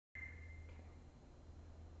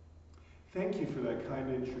Thank you for that kind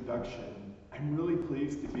introduction. I'm really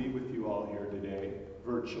pleased to be with you all here today,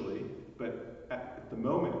 virtually, but at the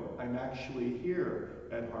moment, I'm actually here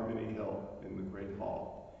at Harmony Hill in the Great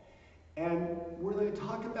Hall. And we're going to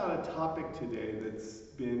talk about a topic today that's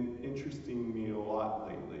been interesting me a lot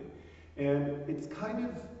lately. And it's kind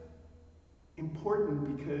of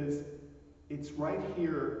important because it's right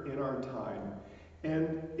here in our time.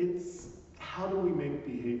 And it's how do we make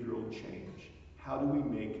behavioral change? How do we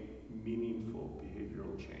make meaningful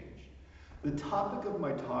behavioral change? The topic of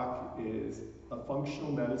my talk is a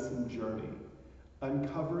functional medicine journey,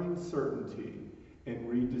 uncovering certainty and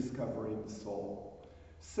rediscovering the soul.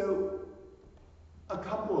 So a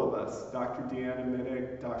couple of us, Dr. Deanna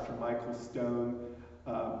Minnick, Dr. Michael Stone,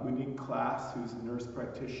 Monique Class, who's a nurse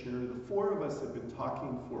practitioner, the four of us have been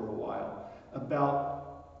talking for a while about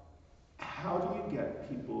how do you get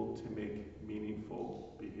people to make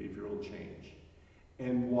meaningful behavioral change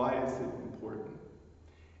and why is it important?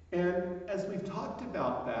 And as we've talked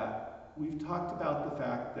about that, we've talked about the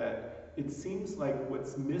fact that it seems like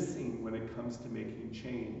what's missing when it comes to making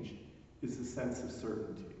change is a sense of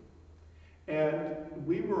certainty. And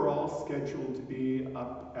we were all scheduled to be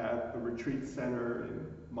up at a retreat center in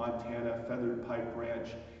Montana, Feathered Pike Ranch,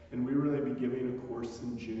 and we were going to be giving a course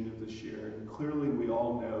in June of this year. And clearly we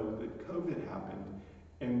all know that COVID happened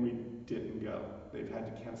and we didn't go. They've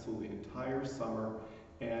had to cancel the entire summer,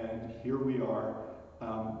 and here we are.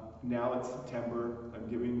 Now it's September. I'm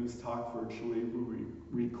giving this talk virtually. We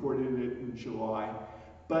recorded it in July.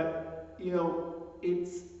 But, you know,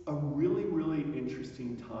 it's a really, really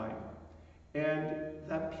interesting time. And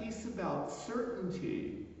that piece about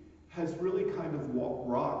certainty has really kind of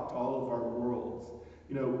rocked all of our worlds.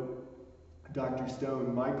 You know, Dr.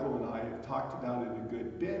 Stone, Michael, and I have talked about it a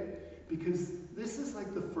good bit because this is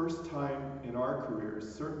like the first time in our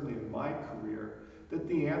careers, certainly in my career, that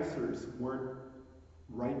the answers weren't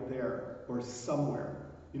right there or somewhere.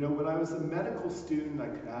 You know, when I was a medical student, I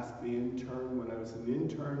could ask the intern. When I was an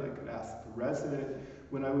intern, I could ask the resident.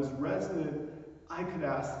 When I was resident, I could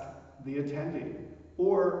ask the attending.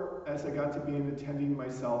 Or as I got to be an attending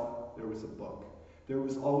myself, there was a book. There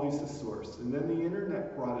was always a source. And then the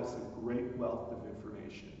internet brought us a great wealth of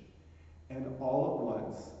information. And all at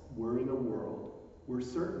once, we're in a world where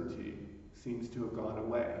certainty seems to have gone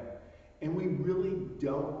away. And we really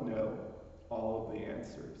don't know all of the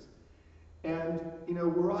answers. And, you know,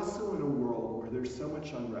 we're also in a world where there's so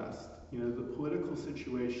much unrest. You know, the political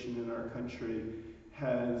situation in our country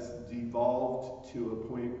has devolved to a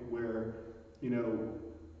point where, you know,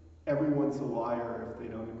 everyone's a liar if they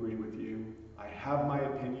don't agree with you. I have my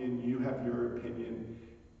opinion, you have your opinion.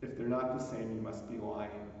 If they're not the same, you must be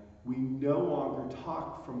lying. We no longer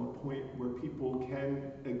talk from a point where people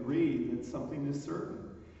can agree that something is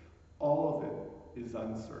certain. All of it is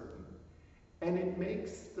uncertain. And it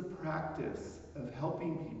makes the practice of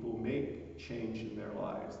helping people make change in their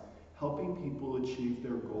lives, helping people achieve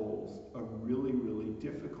their goals, a really, really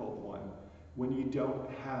difficult one when you don't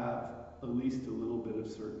have at least a little bit of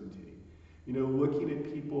certainty. You know, looking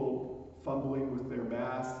at people fumbling with their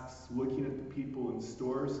masks, looking at the people in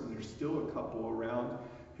stores, and there's still a couple around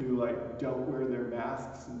who like don't wear their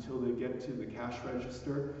masks until they get to the cash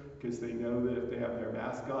register because they know that if they have their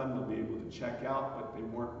mask on, they'll be able to check out, but they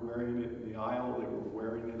weren't wearing it in the aisle, they were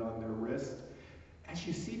wearing it on their wrist. As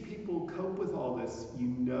you see people cope with all this, you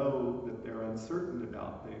know that they're uncertain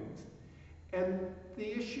about things. And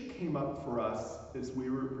the issue came up for us as we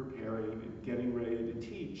were preparing and getting ready to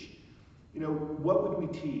teach. You know, what would we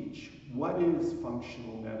teach? What is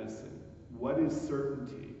functional medicine? What is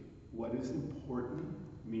certainty? What is important,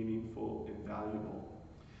 meaningful, and valuable?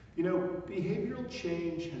 You know, behavioral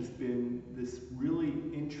change has been this really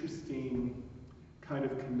interesting kind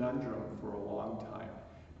of conundrum for a long time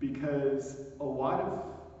because a lot of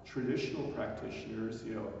traditional practitioners,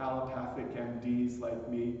 you know, allopathic MDs like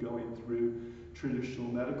me going through traditional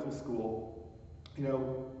medical school, you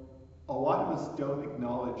know, a lot of us don't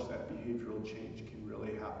acknowledge that behavioral change can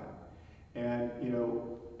really happen. And, you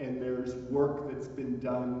know, and there's work that's been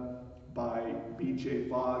done by B.J.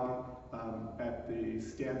 Fogg at the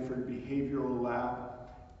Stanford Behavioral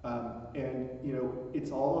Lab. And, you know,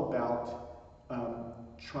 it's all about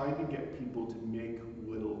trying to get people to make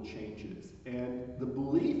little changes. And the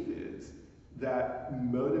belief is that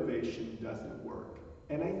motivation doesn't work.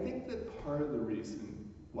 And I think that part of the reason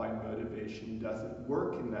why motivation doesn't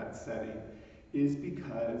work in that setting is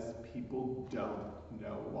because people don't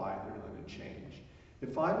know why they're going to change.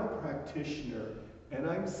 If I'm a practitioner and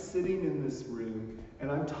I'm sitting in this room and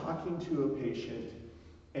I'm talking to a patient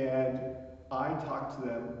and I talk to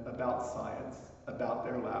them about science, about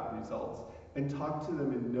their lab results, and talk to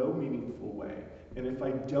them in no meaningful way, and if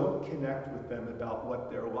I don't connect with them about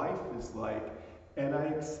what their life is like, and I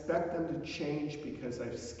expect them to change because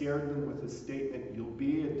I've scared them with a statement, you'll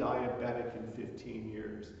be a diabetic in 15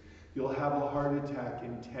 years, you'll have a heart attack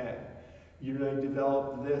in 10, you're going to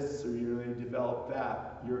develop this or you're going to develop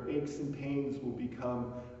that, your aches and pains will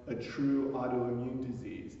become a true autoimmune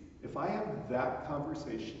disease. If I have that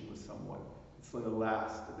conversation with someone, it's going to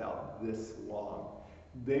last about this long.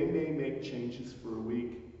 They may make changes for a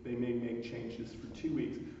week, they may make changes for 2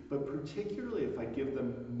 weeks, but particularly if I give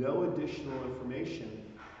them no additional information,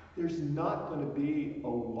 there's not going to be a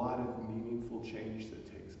lot of meaningful change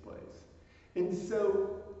that takes place. And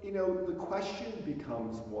so, the question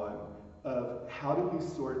becomes one of how do we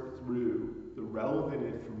sort through the relevant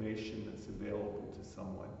information that's available to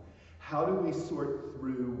someone? How do we sort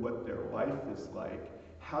through what their life is like?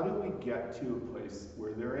 How do we get to a place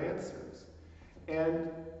where there are answers? And,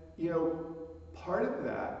 part of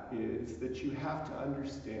that is that you have to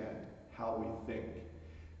understand how we think.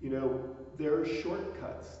 There are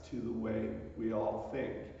shortcuts to the way we all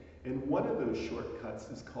think. And one of those shortcuts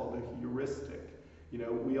is called a heuristic.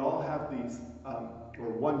 We all have these, or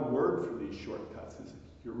one word for these shortcuts is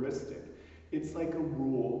a heuristic. It's like a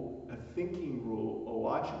rule, a thinking rule, a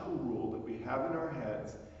logical rule that we have in our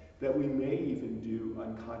heads that we may even do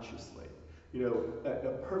unconsciously.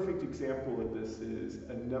 A perfect example of this is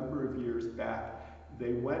a number of years back,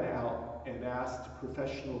 they went out and asked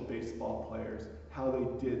professional baseball players how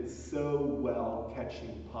they did so well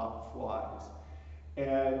catching pop flies.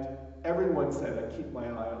 And everyone said, I keep my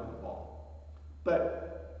eye on the ball.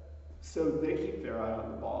 So they keep their eye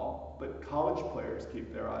on the ball, but college players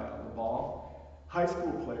keep their eye on the ball. High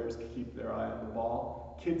school players keep their eye on the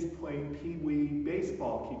ball. Kids playing pee-wee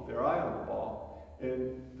baseball keep their eye on the ball.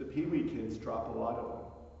 And the pee-wee kids drop a lot of them,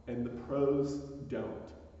 and the pros don't.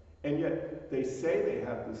 And yet they say they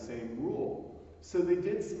have the same rule. So they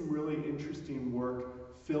did some really interesting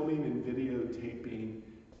work filming and videotaping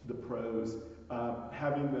the pros,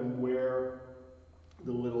 having them wear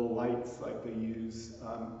the little lights like they use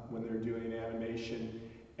when they're doing animation,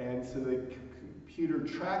 and so the computer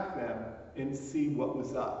tracked them and see what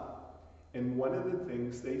was up. And one of the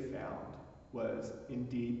things they found was,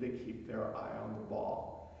 indeed, they keep their eye on the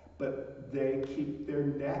ball, but they keep their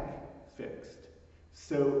neck fixed.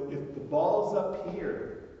 So if the ball's up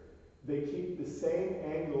here, they keep the same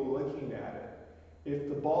angle looking at it. If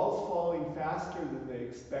the ball's falling faster than they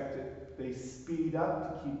expected, they speed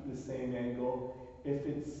up to keep the same angle. If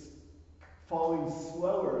it's falling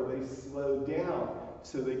slower, they slow down,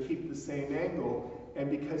 so they keep the same angle.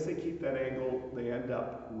 And because they keep that angle, they end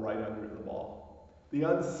up right under the ball. The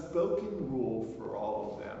unspoken rule for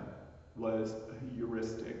all of them was a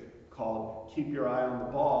heuristic called keep your eye on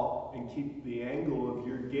the ball and keep the angle of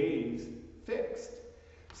your gaze fixed.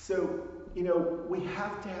 So, we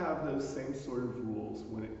have to have those same sort of rules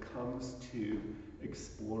when it comes to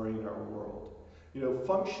exploring our world.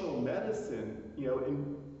 Functional medicine,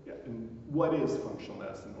 and what is functional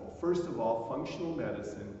medicine? Well, first of all, functional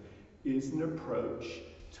medicine is an approach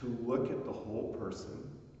to look at the whole person.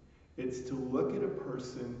 It's to look at a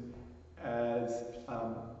person as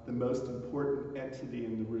the most important entity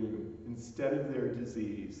in the room. Instead of their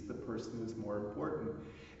disease, the person is more important.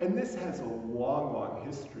 And this has a long, long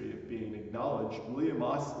history of being acknowledged. William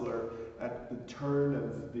Osler, at the turn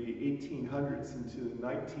of the 1800s into the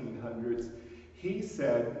 1900s, he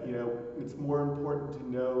said, it's more important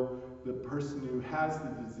to know the person who has the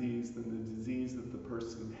disease than the disease that the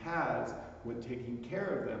person has when taking care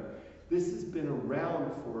of them. This has been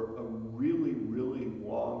around for a really, really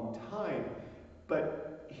long time.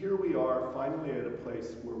 But here we are finally at a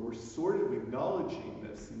place where we're sort of acknowledging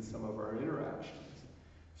this in some of our interactions.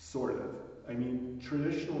 Sort of. I mean,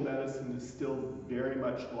 traditional medicine is still very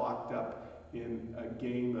much locked up in a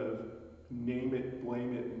game of name it,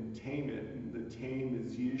 blame it, and tame it. And the tame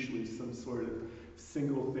is usually some sort of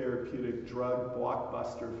single therapeutic drug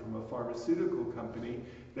blockbuster from a pharmaceutical company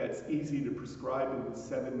that's easy to prescribe in the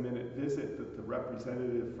 7-minute visit that the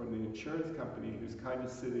representative from the insurance company, who's kind of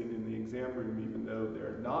sitting in the exam room even though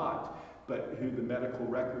they're not, but who the medical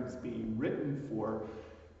record's being written for,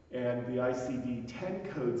 and the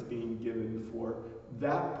ICD-10 code's being given for,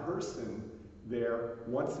 that person there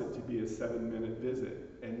wants it to be a 7-minute visit.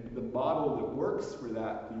 And the model that works for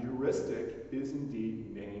that, the heuristic, is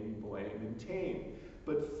indeed name, blame, and tame.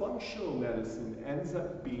 But functional medicine ends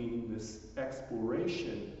up being this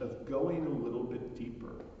exploration of going a little bit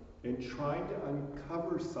deeper and trying to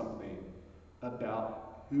uncover something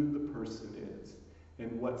about who the person is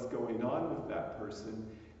and what's going on with that person,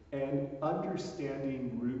 and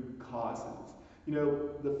understanding root causes. You know,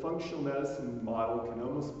 the functional medicine model can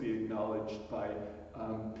almost be acknowledged by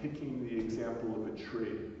picking the example of a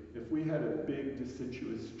tree. If we had a big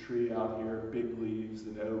deciduous tree out here, big leaves,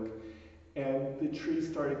 an oak, and the tree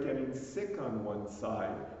started getting sick on one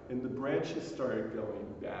side and the branches started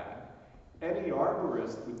going bad, any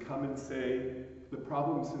arborist would come and say the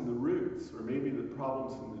problem's in the roots, or maybe the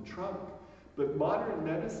problem's in the trunk. But modern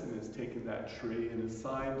medicine has taken that tree and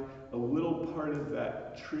assigned a little part of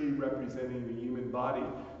that tree representing the human body.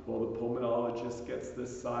 Well, the pulmonologist gets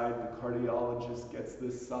this side, the cardiologist gets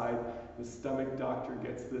this side, the stomach doctor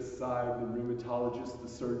gets this side, the rheumatologist, the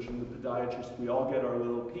surgeon, the podiatrist, we all get our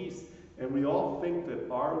little piece. And we all think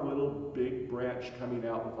that our little big branch coming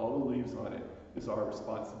out with all the leaves on it is our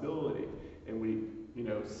responsibility. And we, you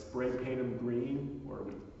know, spray paint them green, or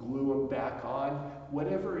we glue them back on,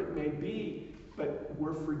 whatever it may be. But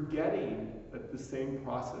we're forgetting that the same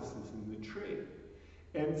process is in the tree.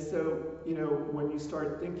 And so, you know, when you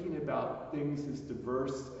start thinking about things as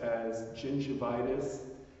diverse as gingivitis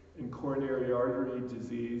and coronary artery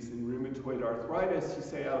disease and rheumatoid arthritis, you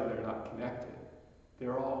say, oh, they're not connected.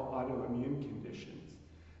 They're all autoimmune conditions.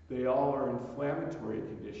 They all are inflammatory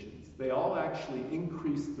conditions. They all actually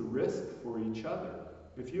increase the risk for each other.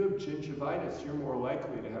 If you have gingivitis, you're more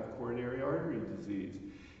likely to have coronary artery disease.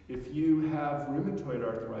 If you have rheumatoid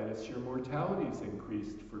arthritis, your mortality is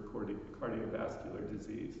increased for cardiovascular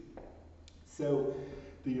disease. So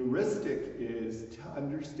the heuristic is to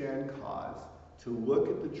understand cause, to look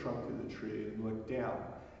at the trunk of the tree and look down.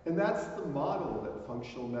 And that's the model that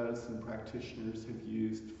functional medicine practitioners have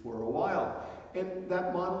used for a while. And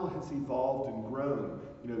that model has evolved and grown.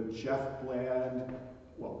 You know, Jeff Bland,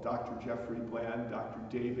 well, Dr. Jeffrey Bland, Dr.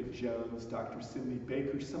 David Jones, Dr. Sidney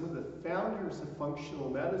Baker, some of the founders of functional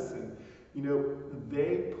medicine, you know,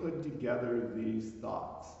 they put together these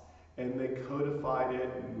thoughts and they codified it,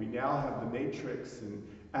 and we now have the matrix. And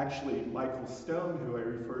actually, Michael Stone, who I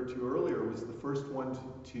referred to earlier, was the first one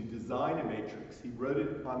to design a matrix. He wrote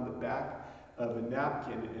it on the back of a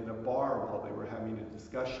napkin in a bar while they were having a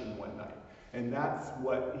discussion one night. And that's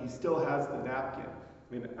what, he still has the napkin.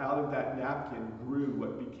 And out of that napkin grew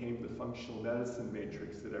what became the functional medicine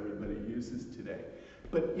matrix that everybody uses today.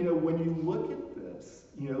 But, you know, when you look at this,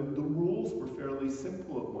 you know, the rules were fairly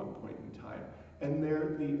simple at one point in time. And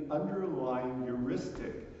they're the underlying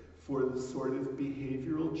heuristic for the sort of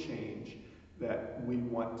behavioral change that we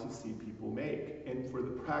want to see people make, and for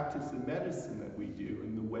the practice of medicine that we do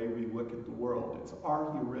and the way we look at the world. It's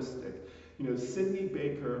our heuristic. You know, Sidney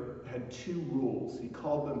Baker had two rules. He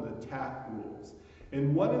called them the TAC rules.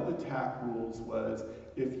 And one of the TAC rules was,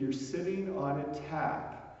 if you're sitting on a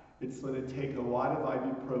TAC, it's going to take a lot of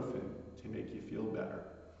ibuprofen to make you feel better.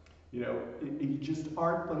 You know, you just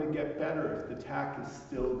aren't going to get better if the TAC is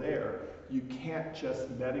still there. You can't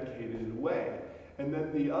just medicate it away. And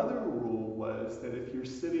then the other rule was that if you're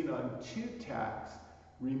sitting on two TACs,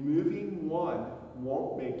 removing one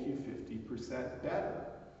won't make you 50% better.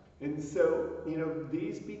 And so, you know,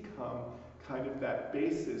 these become kind of that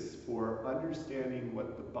basis for understanding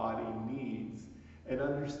what the body needs and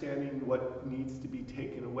understanding what needs to be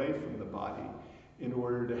taken away from the body in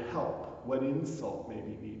order to help, what insult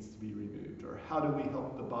maybe needs to be removed, or how do we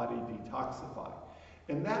help the body detoxify.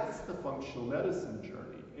 And that's the functional medicine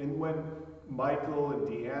journey. And when Michael and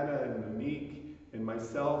Deanna and Monique and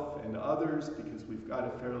myself and others, because we've got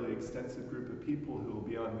a fairly extensive group of people who will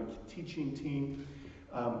be on the teaching team,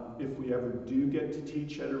 if we ever do get to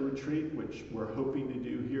teach at a retreat, which we're hoping to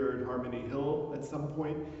do here at Harmony Hill at some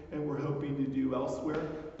point, and we're hoping to do elsewhere,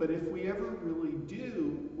 but if we ever really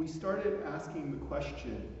do, we started asking the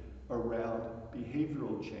question around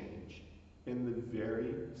behavioral change in the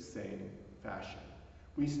very same fashion.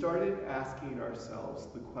 We started asking ourselves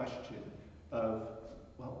the question of,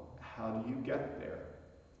 well, how do you get there?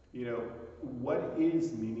 You know, what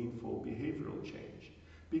is meaningful behavioral change?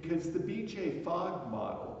 Because the B.J. Fogg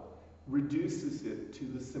model reduces it to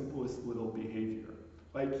the simplest little behavior.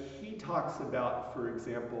 Like, he talks about, for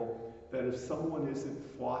example, that if someone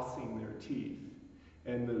isn't flossing their teeth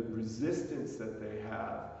and the resistance that they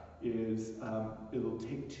have is it'll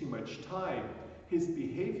take too much time, his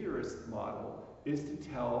behaviorist model is to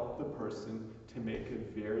tell the person to make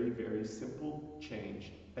a very, very simple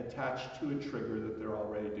change attached to a trigger that they're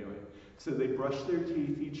already doing. So they brush their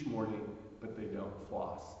teeth each morning, but they don't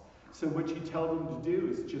floss. So what you tell them to do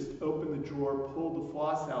is just open the drawer, pull the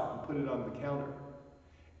floss out, and put it on the counter.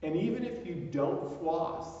 And even if you don't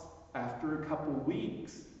floss, after a couple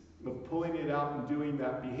weeks of pulling it out and doing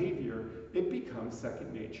that behavior, it becomes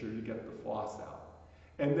second nature to get the floss out.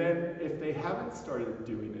 And then if they haven't started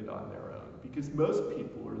doing it on their own, because most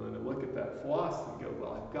people are going to look at that floss and go,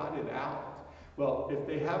 well, I've got it out. Well, if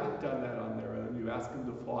they haven't done that on their own, you ask them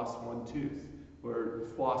to floss one tooth, or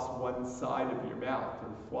floss one side of your mouth, or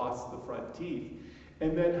floss the front teeth.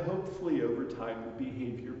 And then hopefully over time the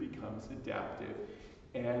behavior becomes adaptive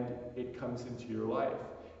and it comes into your life.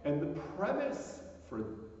 And the premise for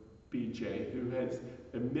BJ, who has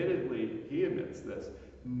admittedly, he admits this,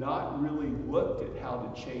 not really looked at how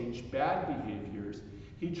to change bad behaviors,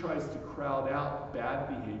 he tries to crowd out bad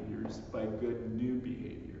behaviors by good new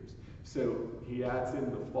behaviors. So he adds in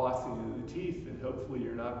the flossing of the teeth, and hopefully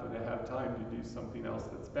you're not going to have time to do something else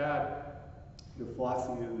that's bad. The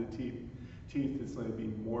flossing of the teeth is going to be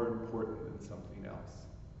more important than something else.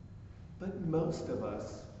 But most of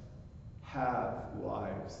us have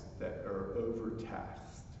lives that are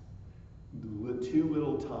overtasked. Too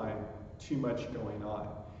little time, too much going on.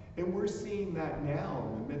 And we're seeing that now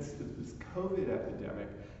in the midst of this COVID epidemic,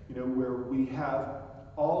 where we have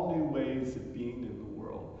all new ways of being in the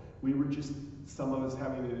world. We were just, some of us,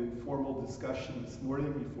 having an informal discussion this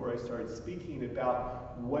morning before I started speaking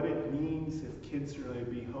about what it means if kids are going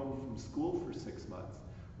to be home from school for 6 months.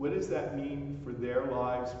 What does that mean for their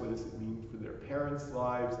lives? What does it mean for their parents'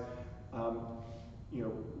 lives?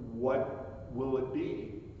 What will it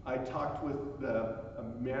be? I talked with a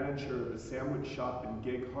manager of a sandwich shop in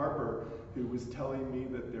Gig Harbor who was telling me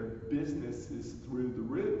that their business is through the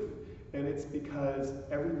roof. And it's because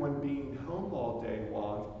everyone being home all day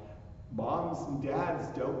long, moms and dads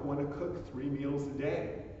don't want to cook 3 meals a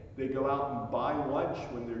day. They go out and buy lunch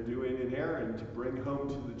when they're doing an errand to bring home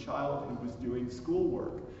to the child who was doing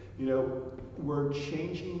schoolwork. We're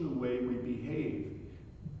changing the way we behave,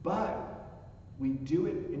 but we do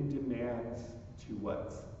it in demands to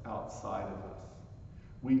what's outside of us.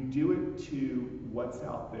 We do it to what's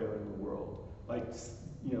out there in the world. Like,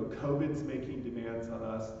 COVID's making demands on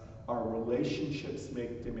us. Our relationships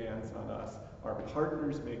make demands on us. Our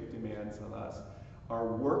partners make demands on us. Our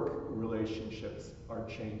work relationships are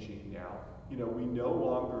changing now. We no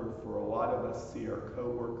longer, for a lot of us, see our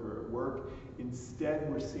coworker at work. Instead,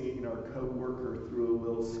 we're seeing our coworker through a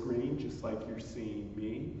little screen, just like you're seeing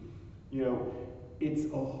me. It's a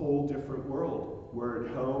whole different world. We're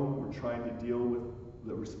at home, we're trying to deal with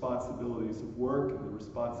the responsibilities of work and the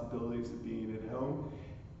responsibilities of being at home.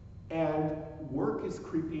 And work is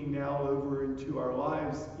creeping now over into our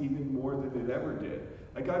lives even more than it ever did.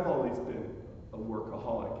 Like, I've always been a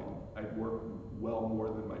workaholic, and I'd work well more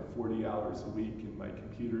than my 40 hours a week, and my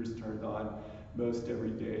computer's turned on most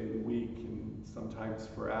every day of the week, and sometimes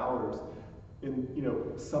for hours.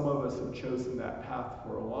 And some of us have chosen that path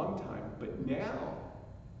for a long time, but now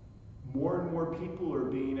more and more people are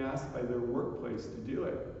being asked by their workplace to do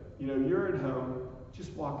it. You're at home,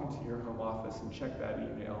 just walk into your home office and check that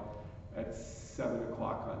email at 7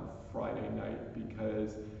 o'clock on Friday night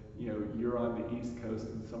because you're on the East Coast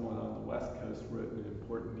and someone on the West Coast wrote an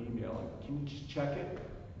important email. And can you just check it?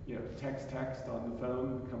 Text on the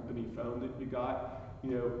phone, the company phone that you got.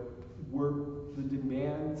 The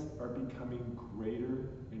demands are becoming greater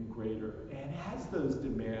and greater. And as those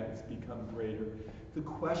demands become greater, the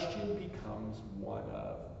question becomes one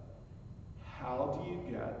of, how do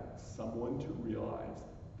you get someone to realize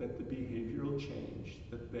that the behavioral change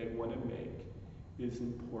that they want to make is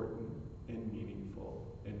important and meaningful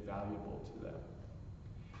and valuable to them?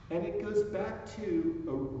 And it goes back to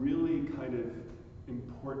a really kind of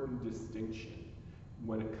important distinction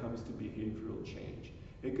when it comes to behavioral change.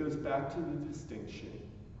 It goes back to the distinction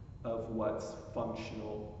of what's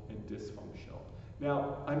functional and dysfunctional.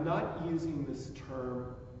 Now, I'm not using this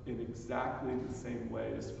term in exactly the same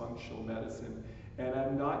way as functional medicine, and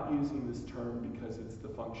I'm not using this term because it's the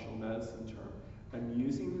functional medicine term. I'm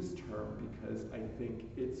using this term because I think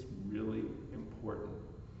it's really important.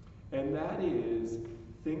 And that is,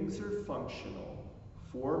 things are functional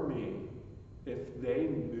for me if they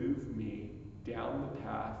move me down the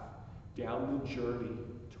path, down the journey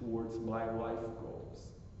towards my life goals.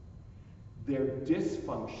 They're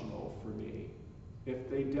dysfunctional for me if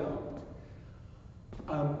they don't.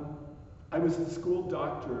 I was the school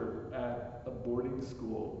doctor at a boarding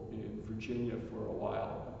school in Virginia for a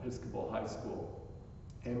while, Episcopal High School.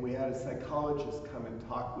 And we had a psychologist come and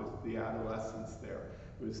talk with the adolescents there.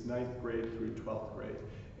 It was 9th grade through 12th grade.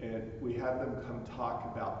 And we had them come talk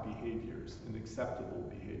about behaviors and acceptable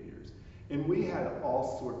behaviors. And we had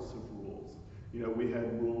all sorts of rules. We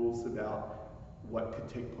had rules about what could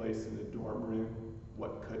take place in a dorm room,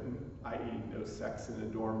 what couldn't, i.e. no sex in a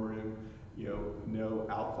dorm room, no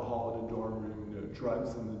alcohol in a dorm room, no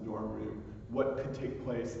drugs in the dorm room, what could take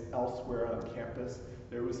place elsewhere on campus.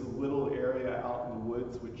 There was a little area out in the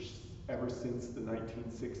woods which ever since the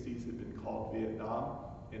 1960s had been called Vietnam.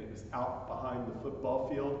 and it was out behind the football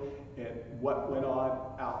field, and what went on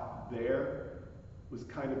out there was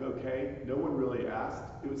kind of okay. No one really asked.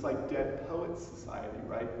 It was like Dead Poets Society,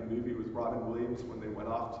 right? The movie with Robin Williams when they went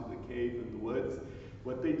off to the cave in the woods.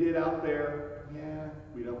 What they did out there, yeah,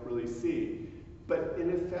 we don't really see. But it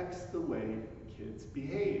affects the way kids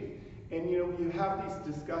behave. And you have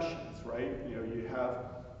these discussions, right? You have,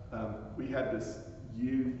 we had this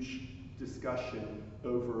huge discussion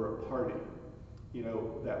over a party,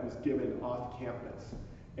 that was given off campus.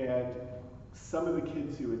 And some of the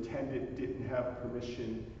kids who attended didn't have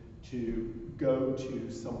permission to go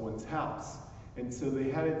to someone's house. And so they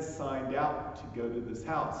hadn't signed out to go to this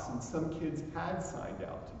house. And some kids had signed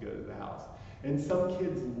out to go to the house. And some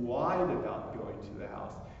kids lied about going to the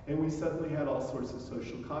house. And we suddenly had all sorts of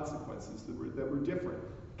social consequences that were different.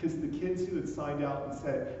 Because the kids who had signed out and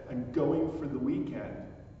said, I'm going for the weekend,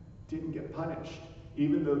 didn't get punished,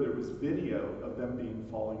 even though there was video of them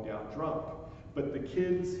falling down drunk. But the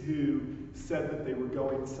kids who said that they were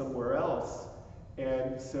going somewhere else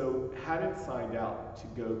and so hadn't signed out to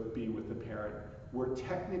go be with a parent were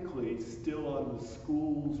technically still on the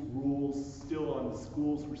school's rules, still on the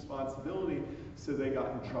school's responsibility, so they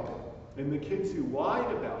got in trouble. And the kids who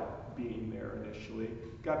lied about being there initially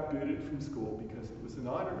got booted from school because it was an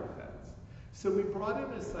honor offense. So we brought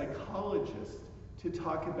in a psychologist to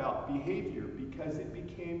talk about behavior because it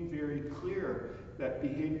became very clear that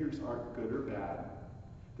behaviors aren't good or bad.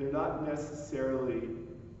 They're not necessarily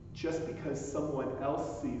just because someone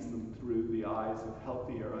else sees them through the eyes of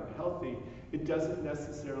healthy or unhealthy, it doesn't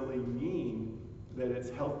necessarily mean that it's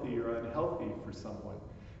healthy or unhealthy for someone.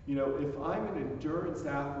 If I'm an endurance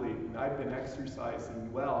athlete and I've been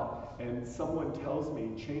exercising well and someone tells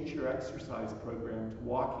me, change your exercise program to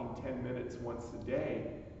walking 10 minutes once a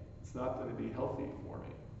day, it's not going to be healthy for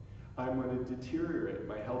me. I'm going to deteriorate.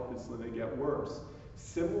 My health is going to get worse.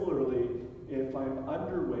 Similarly, if I'm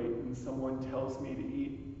underweight and someone tells me to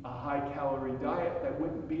eat a high-calorie diet, that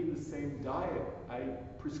wouldn't be the same diet I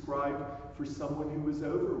prescribe for someone who is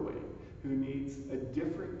overweight, who needs a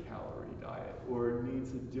different calorie diet or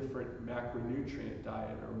needs a different macronutrient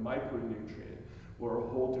diet or micronutrient or a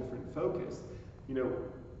whole different focus.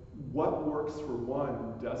 What works for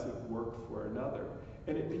one doesn't work for another.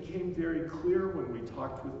 And it became very clear when we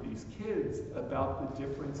talked with these kids about the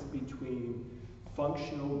difference between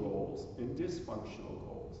functional goals and dysfunctional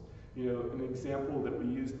goals. An example that we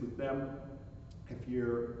used with them, if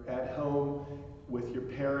you're at home with your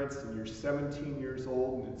parents and you're 17 years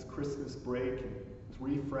old and it's Christmas break and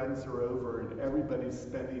 3 friends are over and everybody's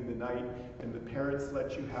spending the night and the parents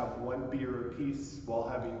let you have 1 beer apiece while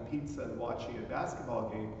having pizza and watching a basketball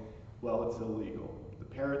game, well, it's illegal. The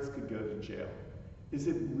parents could go to jail. Is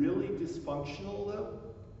it really dysfunctional though?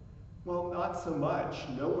 Well, not so much.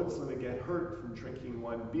 No one's going to get hurt from drinking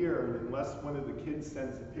 1 beer, and unless one of the kids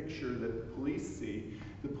sends a picture that the police see,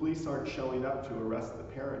 the police aren't showing up to arrest the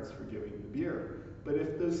parents for giving the beer. But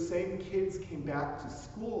if those same kids came back to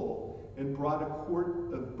school and brought a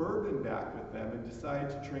quart of bourbon back with them and decided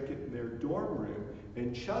to drink it in their dorm room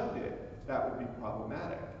and chugged it, that would be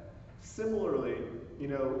problematic. Similarly,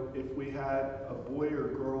 if we had a boy or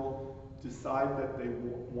girl decide that they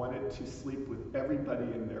wanted to sleep with everybody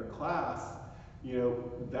in their class,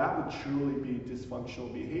 that would truly be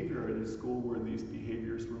dysfunctional behavior at a school where these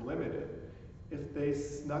behaviors were limited. If they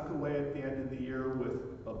snuck away at the end of the year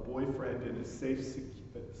with a boyfriend in a safe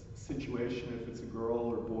situation, if it's a girl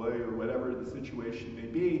or boy or whatever the situation may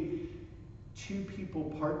be, 2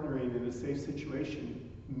 people partnering in a safe situation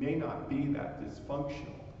may not be that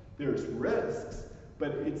dysfunctional. There's risks,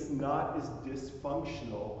 but it's not as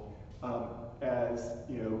dysfunctional as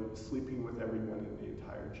sleeping with everyone in the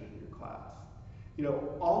entire junior class.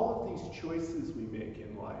 All of these choices we make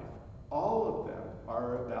in life, all of them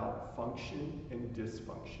are about function and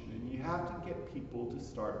dysfunction, and you have to get people to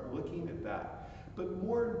start looking at that. But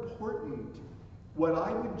more important, what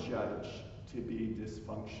I would judge to be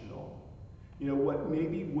dysfunctional, what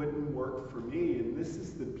maybe wouldn't work for me, and this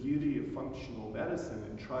is the beauty of functional medicine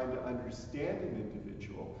and trying to understand an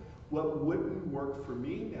individual, what wouldn't work for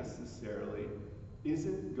me necessarily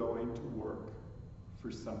isn't going to work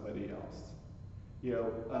for somebody else,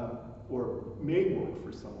 or may work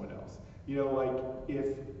for someone else. Like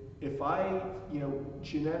if I,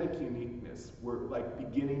 genetic uniqueness, we're like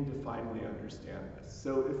beginning to finally understand this.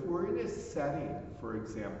 So if we're in a setting, for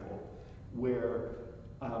example, where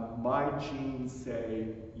my genes say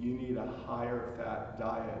you need a higher fat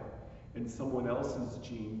diet, and someone else's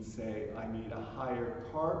genes say, I need a higher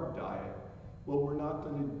carb diet, well, we're not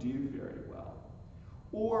going to do very well.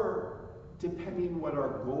 Or, depending what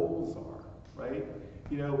our goals are, right?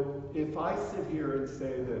 You know, if I sit here and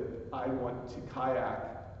say that I want to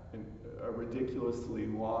kayak a ridiculously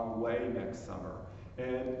long way next summer,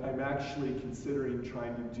 and I'm actually considering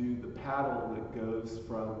trying to do the paddle that goes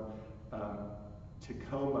from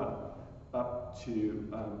Tacoma up to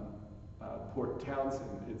Port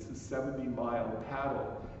Townsend. It's a 70-mile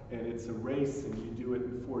paddle, and it's a race, and you do it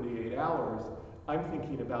in 48 hours. I'm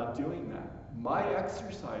thinking about doing that. My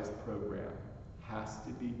exercise program has to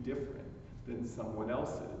be different than someone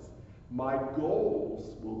else's. My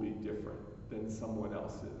goals will be different than someone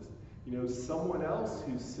else's. You know, someone else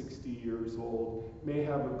who's 60 years old may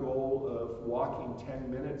have a goal of walking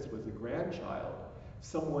 10 minutes with a grandchild.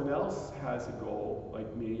 Someone else has a goal,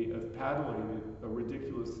 like me, of paddling a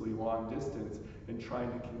ridiculously long distance and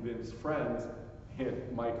trying to convince friends,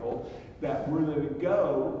 hint Michael, that we're going to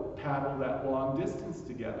go paddle that long distance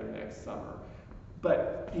together next summer.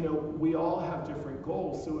 But, you know, we all have different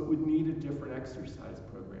goals, so it would need a different exercise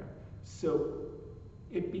program. So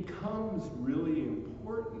it becomes really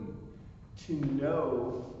important to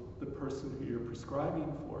know the person who you're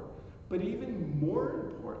prescribing for. But even more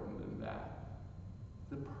important than that,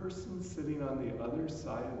 the person sitting on the other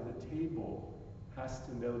side of the table has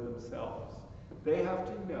to know themselves. They have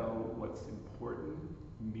to know what's important,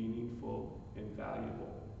 meaningful, and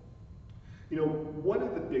valuable. You know, one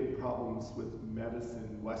of the big problems with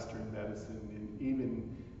medicine, Western medicine, and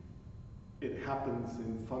even it happens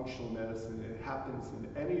in functional medicine, it happens in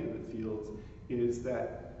any of the fields, is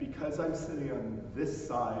that because I'm sitting on this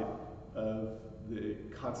side of the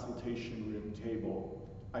consultation room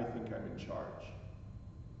table, I think I'm in charge.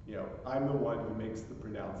 You know, I'm the one who makes the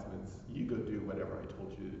pronouncements. You go do whatever I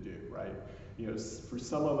told you to do, right? You know, for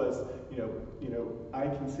some of us, you know, I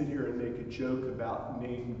can sit here and make a joke about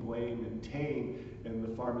name, blame, and tame in the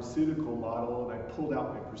pharmaceutical model, and I pulled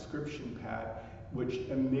out my prescription pad, which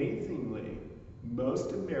amazingly,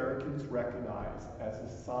 most Americans recognize as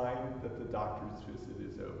a sign that the doctor's visit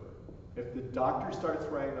is over. If the doctor starts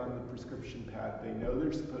writing on the prescription pad, they know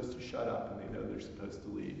they're supposed to shut up and they know they're supposed to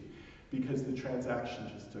leave, because the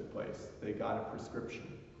transaction just took place. They got a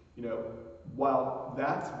prescription. You know, while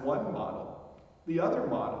that's one model, the other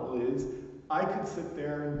model is I could sit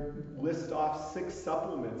there and list off 6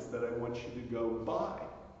 supplements that I want you to go buy.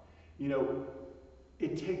 You know,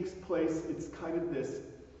 it takes place, it's kind of this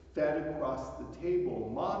fed across the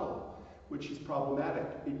table model, which is problematic.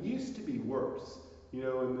 It used to be worse. You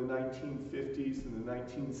know, in the 1950s and the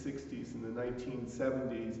 1960s and the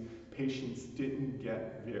 1970s, patients didn't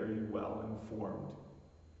get very well informed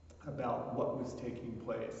about what was taking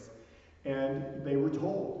place. And they were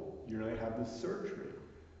told, you're going to have this surgery.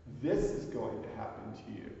 This is going to happen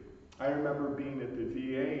to you. I remember being at the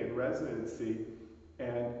VA in residency,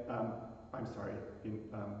 and in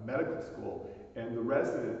medical school, and the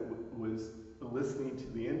resident was listening to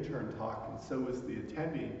the intern talk, and so was the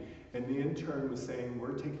attending, and the intern was saying,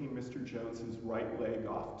 we're taking Mr. Jones's right leg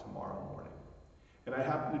off tomorrow morning. And I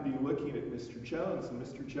happened to be looking at Mr. Jones, and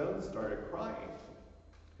Mr. Jones started crying.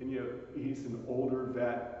 And you know, he's an older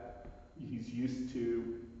vet, he's used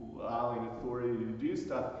to allowing authority to do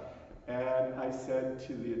stuff. And I said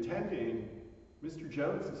to the attending, Mr.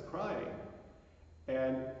 Jones is crying.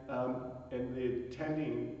 And the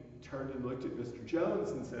attending turned and looked at Mr.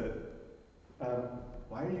 Jones and said,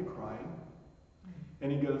 why are you crying?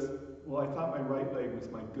 And he goes, well, I thought my right leg was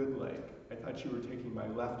my good leg. I thought you were taking my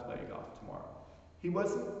left leg off tomorrow. He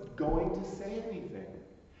wasn't going to say anything.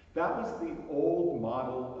 That was the old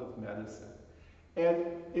model of medicine. And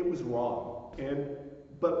it was wrong.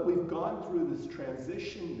 But we've gone through this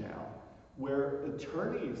transition now where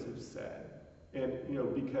attorneys have said, and you know,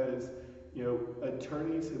 because you know,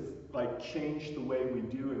 attorneys have like changed the way we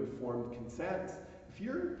do informed consents. If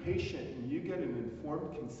you're a patient and you get an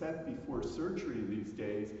informed consent before surgery these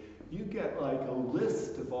days, you get like a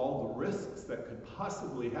list of all the risks that could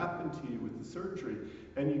possibly happen to you with the surgery,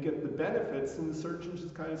 and you get the benefits, and the surgeon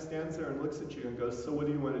just kind of stands there and looks at you and goes, so what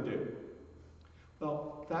do you want to do?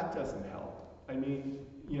 Well, that doesn't help. I mean,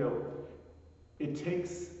 you know, it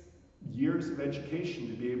takes years of education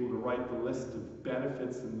to be able to write the list of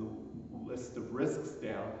benefits and the list of risks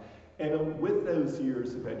down. And with those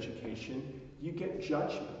years of education, you get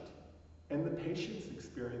judgment. And the patient's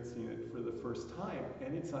experiencing it for the first time,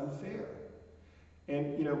 and it's unfair.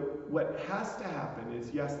 And you know, what has to happen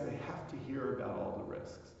is, yes, they have to hear about all the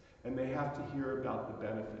risks, and they have to hear about the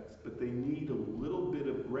benefits, but they need a little bit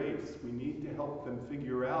of grace. We need to help them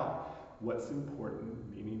figure out what's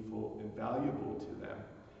important, meaningful, and valuable to them.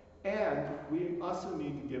 And we also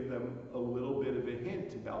need to give them a little bit of a hint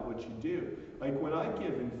hint about what you do. Like when I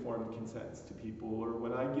give informed consents to people, or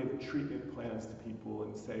when I give treatment plans to people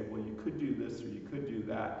and say, well, you could do this or you could do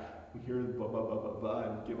that, here's blah, blah, blah, blah, blah,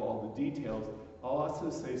 and give all the details, I'll also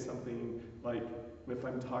say something like, if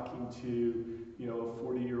I'm talking to, a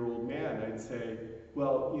 40-year-old man, I'd say,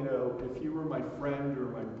 well, if you were my friend or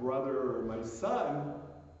my brother or my son,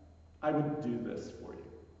 I would do this for you.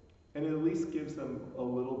 And it at least gives them a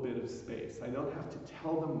little bit of space. I don't have to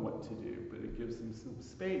tell them what to do, but it gives them some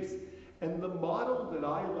space. And the model that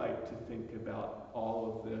I like to think about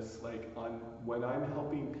all of this, like when I'm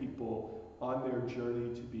helping people on their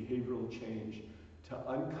journey to behavioral change, to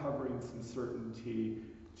uncovering some certainty,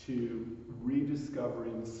 to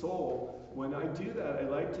rediscovering soul, when I do that, I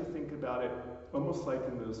like to think about it almost like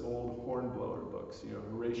in those old Hornblower books,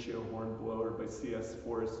 Horatio Hornblower by C.S.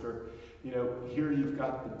 Forester. Here you've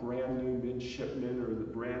got the brand new midshipman or the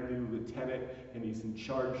brand new lieutenant, and he's in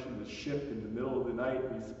charge of the ship in the middle of the night,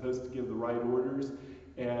 and he's supposed to give the right orders,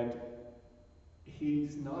 and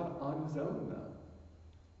he's not on his own though.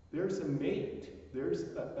 There's a mate, there's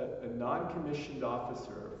a non-commissioned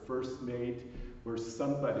officer, a first mate, or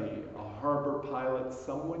somebody, a harbor pilot,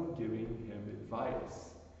 someone giving him advice.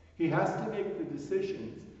 He has to make the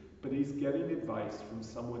decisions, but he's getting advice from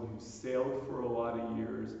someone who's sailed for a lot of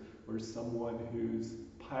years, or someone who's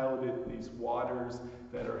piloted these waters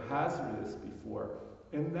that are hazardous before.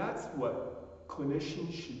 And that's what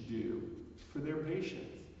clinicians should do for their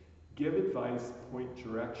patients. Give advice, point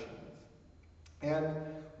directions. And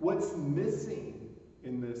what's missing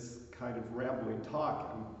in this kind of rambling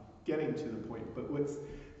talk, I'm getting to the point, but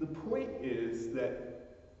the point is that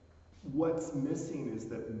what's missing is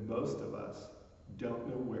that most of us don't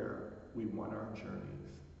know where we want our journeys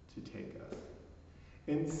to take us.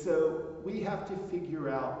 And so we have to figure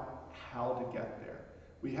out how to get there.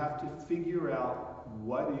 We have to figure out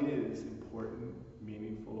what is important,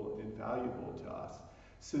 meaningful, and valuable to us,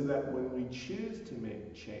 so that when we choose to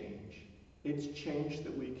make change, it's change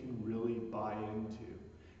that we can really buy into.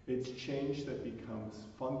 It's change that becomes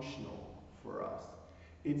functional for us.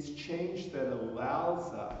 It's change that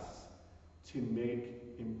allows us to make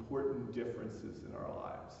important differences in our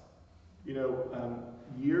lives.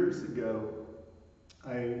 Years ago,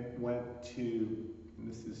 I went to, and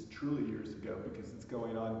this is truly years ago because it's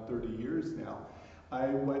going on 30 years now, I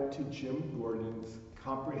went to Jim Gordon's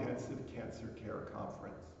Comprehensive Cancer Care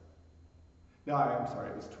Conference. No, I'm sorry,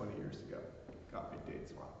 it was 20 years ago. Got my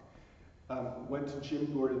dates wrong. Went to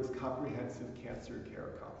Jim Gordon's Comprehensive Cancer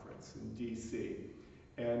Care Conference in DC.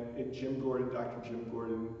 And Dr. Jim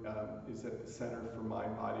Gordon is at the Center for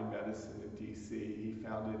Mind-Body Medicine in DC. He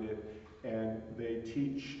founded it, and they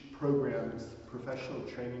teach programs, professional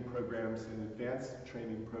training programs and advanced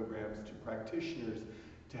training programs to practitioners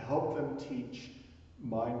to help them teach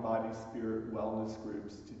mind, body, spirit wellness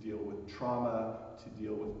groups to deal with trauma, to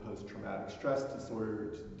deal with post-traumatic stress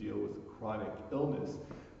disorder, to deal with chronic illness.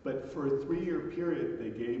 But for a 3-year period, they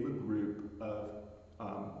gave a group of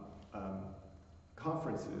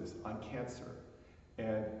conferences on cancer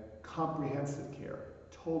and comprehensive care,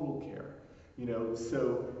 total care.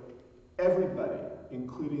 So everybody,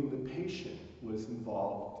 including the patient, was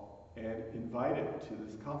involved and invited to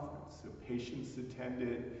this conference. So patients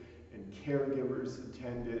attended, and caregivers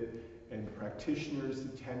attended, and practitioners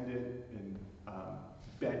attended, and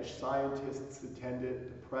bench scientists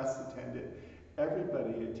attended, the press attended,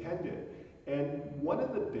 everybody attended. And one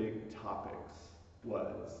of the big topics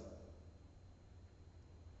was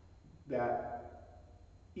that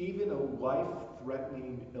even a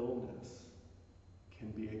life-threatening illness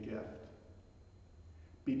can be a gift,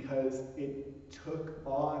 because it took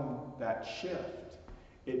on that shift.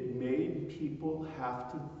 It made people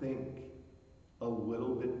have to think a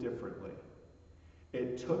little bit differently.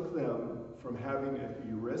 It took them from having a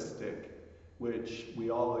heuristic, which we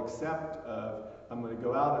all accept, of I'm going to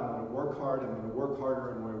go out, I'm going to work hard, I'm going to work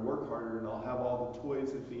harder, I'm going to work harder, and I'll have all the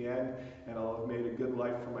toys at the end, and I'll have made a good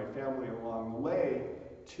life for my family along the way,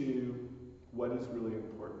 to what is really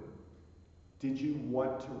important. Did you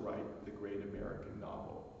want to write the great American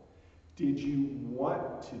novel? Did you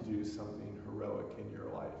want to do something heroic in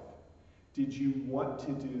your life? Did you want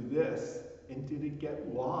to do this, and did it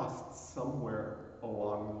get lost somewhere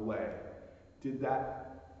along the way? Did that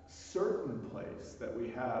certain place that we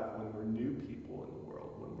have when we're new people in the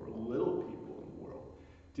world, when we're little people in the world,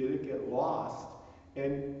 did it get lost?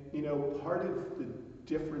 And part of the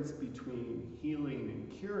difference between healing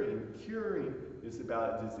and curing is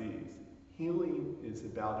about a disease. Healing is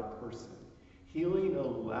about a person. Healing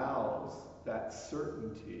allows that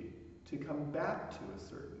certainty to come back to a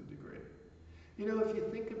certain degree. If you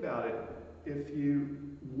think about it, if you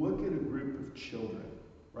look at a group of of children,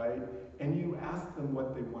 right? And you ask them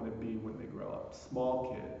what they want to be when they grow up,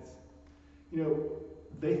 small kids. You know,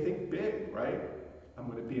 they think big, right? I'm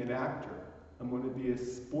going to be an actor. I'm going to be a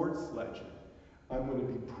sports legend. I'm going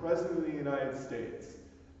to be president of the United States.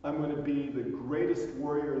 I'm going to be the greatest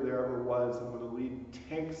warrior there ever was. I'm going to lead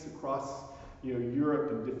tanks across,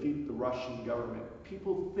 Europe and defeat the Russian government.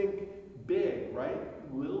 People think big, right?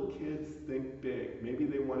 Little kids think big. Maybe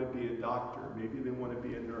they want to be a doctor. Maybe they want to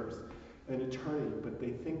be a nurse, an attorney, but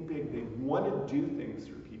they think big. They want to do things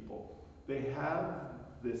for people. They have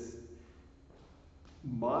this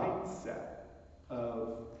mindset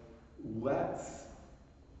of let's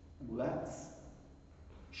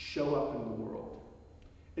show up in the world.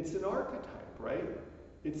 It's an archetype, right?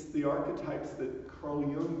 It's the archetypes that Carl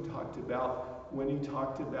Jung talked about when he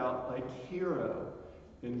talked about like hero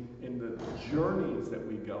and the journeys that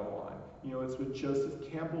we go on. It's what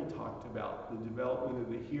Joseph Campbell talked about, the development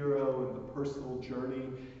of the hero and the personal journey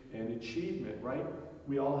and achievement, right?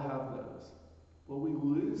 We all have those. Well, we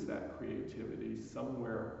lose that creativity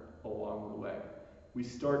somewhere along the way. We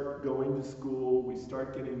start going to school, we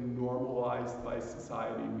start getting normalized by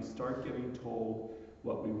society, we start getting told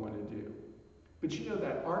what we want to do. But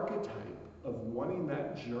that archetype of wanting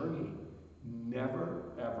that journey never,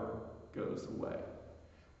 ever goes away.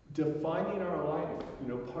 Defining our life,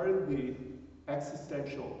 part of the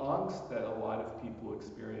existential angst that a lot of people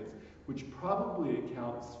experience, which probably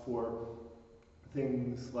accounts for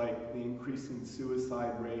things like the increasing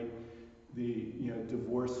suicide rate, the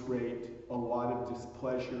divorce rate, a lot of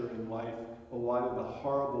displeasure in life, a lot of the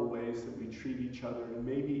horrible ways that we treat each other, and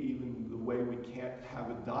maybe even the way we can't have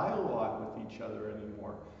a dialogue with each other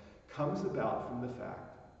anymore, comes about from the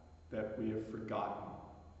fact that we have forgotten.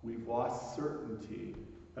 We've lost certainty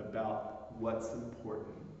about what's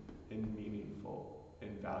important and meaningful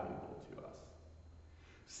and valuable to us.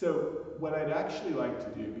 So what I'd actually like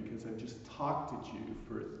to do, because I've just talked at you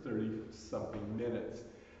for 30-something minutes,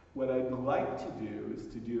 what I'd like to do is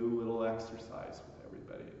to do a little exercise with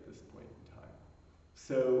everybody at this point in time.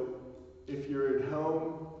 So if you're at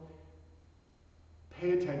home,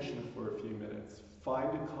 pay attention for a few minutes. Find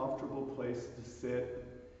a comfortable place to sit.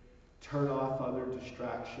 Turn off other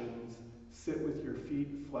distractions. Sit with your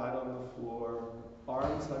feet flat on the floor,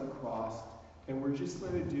 arms uncrossed, and we're just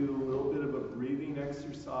going to do a little bit of a breathing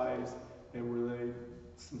exercise, and we're going to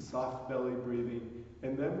some soft belly breathing,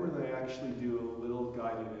 and then we're going to actually do a little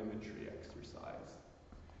guided imagery exercise.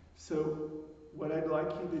 So what I'd like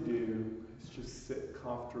you to do is just sit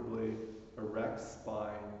comfortably, erect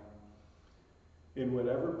spine, in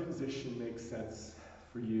whatever position makes sense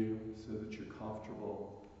for you so that you're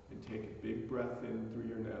comfortable, and take a big breath in through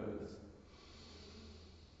your nose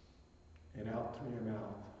and out through your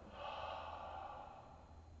mouth.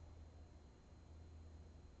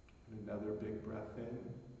 And another big breath in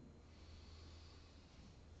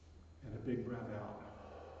and a big breath out.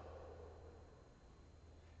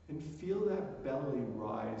 And feel that belly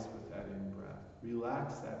rise with that in-breath.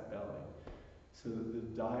 Relax that belly so that the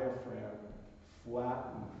diaphragm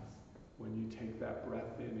flattens when you take that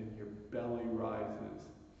breath in and your belly rises.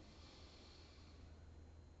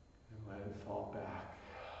 And let it fall back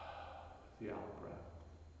with the out breath.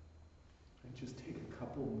 And just take a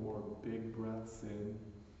couple more big breaths in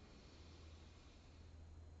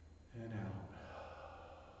and out.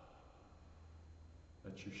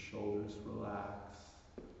 Let your shoulders relax.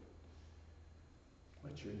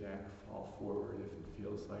 Let your neck fall forward if it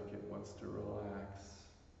feels like it wants to relax.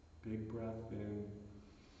 Big breath in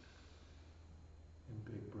and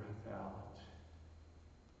big breath out.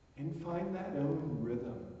 And find that own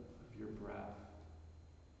rhythm of your breath.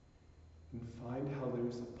 And find how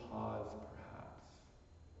there's a pause, perhaps,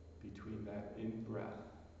 between that in-breath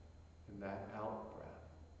and that out-breath.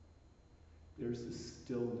 There's a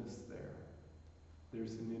stillness there.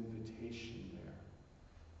 There's an invitation there.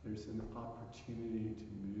 There's an opportunity to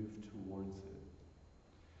move towards it.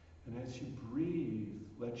 And as you breathe,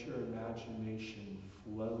 let your imagination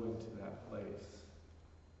flow into that place.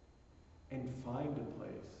 And find a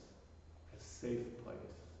place, a safe place.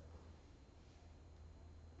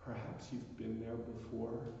 Perhaps you've been there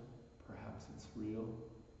before. Perhaps it's real.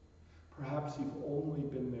 Perhaps you've only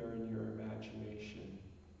been there in your imagination.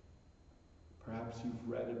 Perhaps you've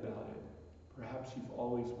read about it. Perhaps you've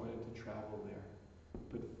always wanted to travel there.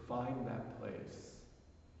 But find that place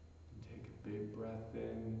and take a big breath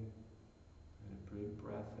in and a big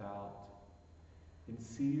breath out. And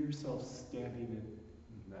see yourself standing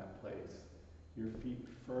in that place, your feet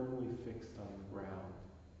firmly fixed on the ground.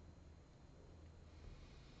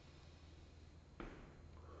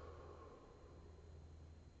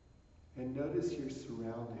 And notice your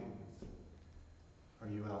surroundings.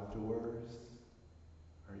 outdoors?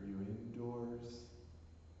 Are you indoors?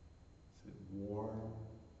 Is it warm?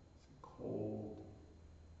 Is it cold?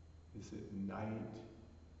 Is it night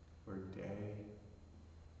or day?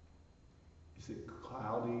 Is it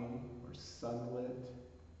cloudy or sunlit?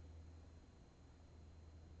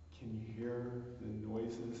 Can you hear the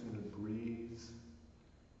noises in the breeze?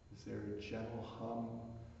 Is there a gentle hum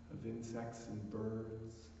of insects and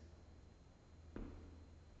birds?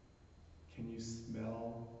 Can you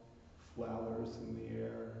smell flowers in the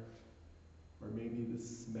air? Or maybe the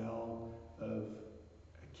smell of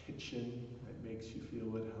a kitchen that makes you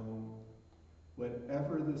feel at home?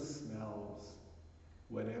 Whatever the smells,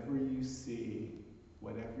 whatever you see,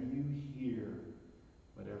 whatever you hear,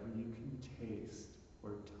 whatever you can taste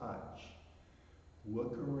or touch,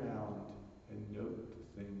 look around and note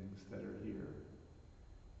the things that are here.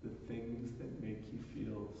 The things that make you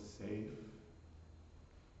feel safe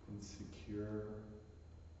and secure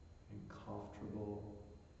and comfortable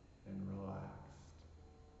and relaxed.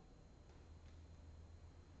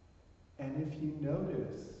 And if you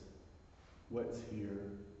notice what's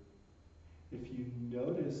here, if you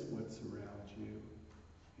notice what's around you,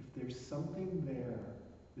 if there's something there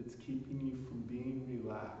that's keeping you from being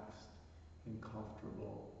relaxed and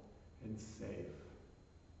comfortable and safe,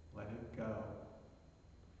 let it go.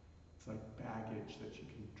 It's like baggage that you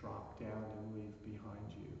can drop down and leave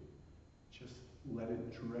behind you. Just let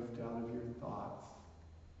it drift out of your thoughts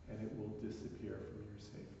and it will disappear from your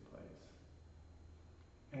safe place.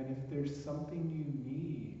 And if there's something you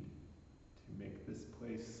need to make this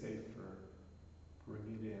place safer, bring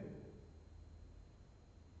it in.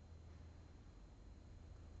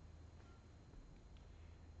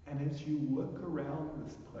 And as you look around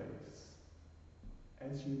this place,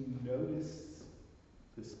 as you notice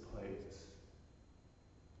this place,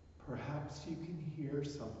 perhaps you can hear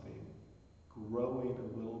something growing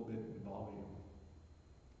a little bit in volume.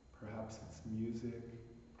 Perhaps it's music,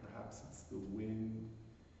 perhaps it's the wind,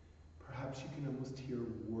 perhaps you can almost hear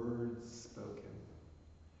words spoken.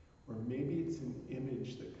 Or maybe it's an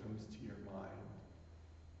image that comes to your mind.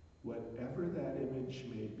 Whatever that image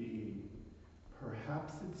may be,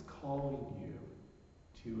 perhaps it's calling you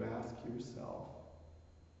to ask yourself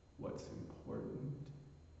what's important,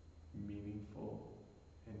 meaningful,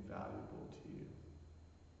 and valuable to you.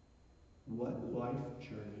 What life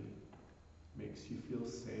journey makes you feel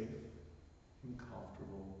safe and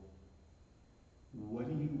comfortable? What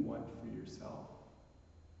do you want for yourself?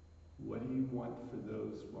 What do you want for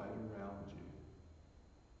those right around you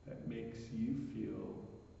that makes you feel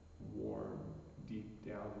warm deep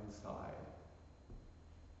down inside?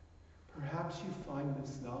 Perhaps you find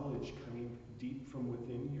this knowledge coming deep from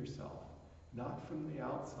within yourself, not from the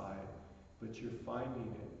outside, but you're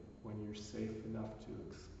finding it when you're safe enough to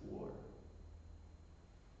explore.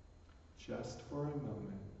 Just for a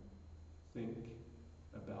moment, think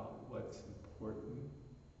about what's important,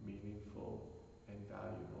 meaningful, and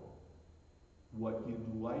valuable. What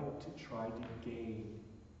you'd like to try to gain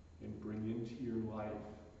and bring into your life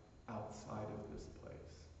outside of this place.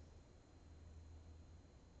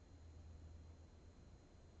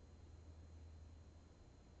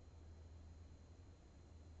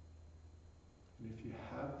 And if you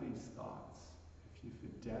have these thoughts, if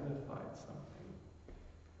you've identified something,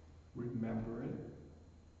 remember it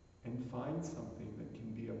and find something that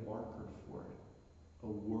can be a marker for it. A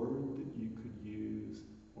word that you could use,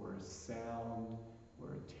 or a sound,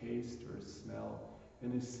 or a taste, or a smell,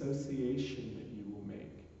 an association that you will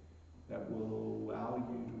make that will allow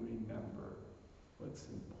you to remember what's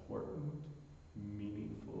important,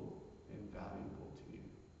 meaningful, and valuable to you.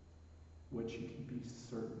 What you can be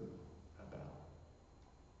certain about.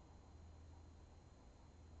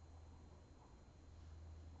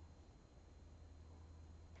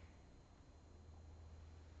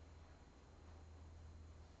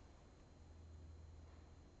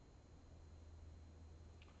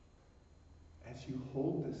 As you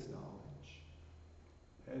hold this knowledge,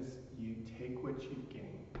 as you take what you've gained,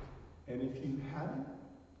 and if you haven't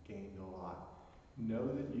gained a lot, know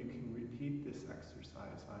that you can repeat this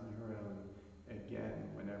exercise on your own again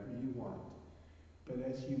whenever you want. But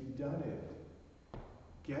as you've done it,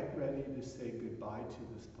 get ready to say goodbye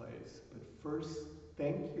to this place. But first,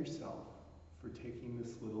 thank yourself for taking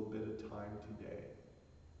this little bit of time today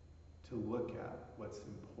to look at what's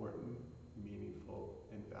important, meaningful,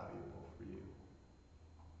 and valuable for you.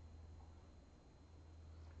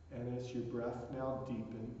 And as your breath now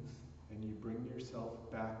deepens and you bring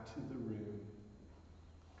yourself back to the room,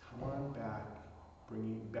 come on back,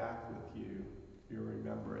 bringing back with you your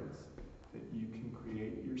remembrance that you can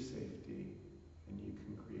create your safety and you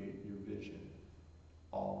can create your vision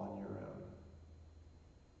all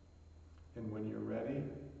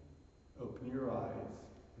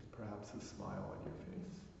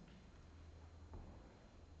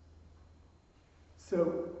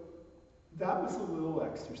So that was a little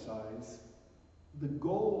exercise. The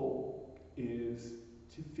goal is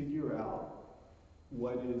to figure out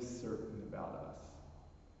what is certain about us.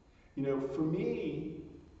 You know, for me,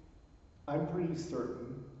 I'm pretty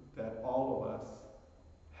certain that all of us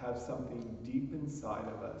have something deep inside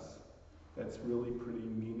of us that's really pretty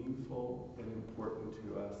meaningful and important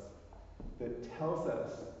to us, that tells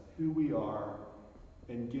us who we are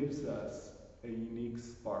and gives us a unique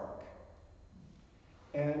spark.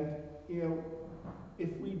 And, you know, if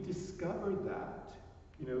we discovered that,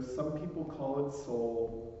 you know, some people call it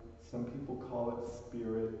soul, some people call it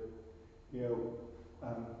spirit, you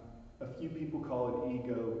know, a few people call it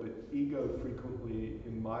ego, but ego frequently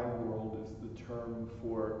in my world is the term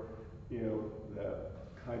for, you know, the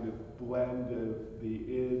kind of blend of the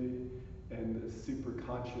id and the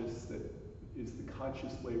superconscious that is the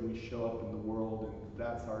conscious way we show up in the world, and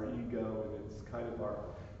that's our ego, and it's kind of our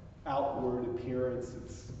outward appearance.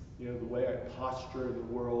 It's, you know, the way I posture in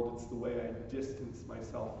the world, it's the way I distance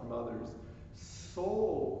myself from others.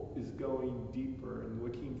 Soul is going deeper and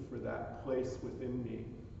looking for that place within me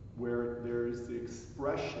where there is the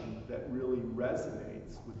expression that really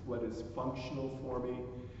resonates with what is functional for me,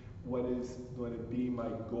 what is going to be my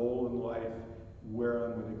goal in life, where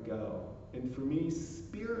I'm going to go. And for me,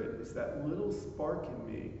 spirit is that little spark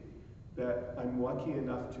in me that I'm lucky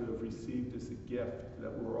enough to have received as a gift,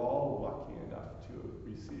 that we're all lucky enough to have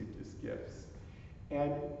received as gifts.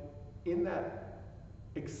 And in that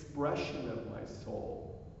expression of my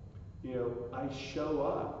soul, you know, I show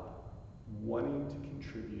up wanting to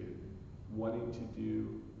contribute, wanting to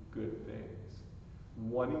do good things,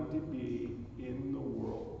 wanting to be in the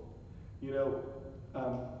world. You know,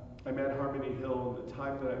 I'm at Harmony Hill, and the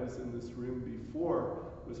time that I was in this room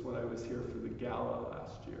before was when I was here for the gala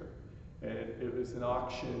last year. And it was an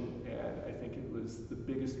auction, and I think it was the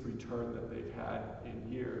biggest return that they've had in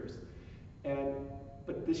years.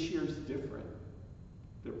 But this year's different.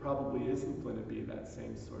 There probably isn't going to be that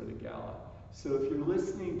same sort of gala. So if you're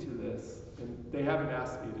listening to this, and they haven't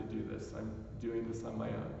asked me to do this, I'm doing this on my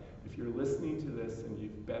own. If you're listening to this and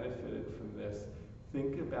you've benefited from this,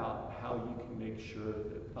 think about how you can make sure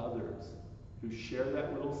that others who share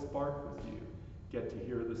that little spark with you get to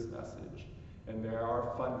hear this message. And there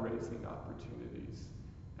are fundraising opportunities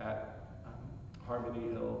at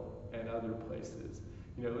Harmony Hill and other places.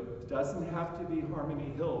 You know, it doesn't have to be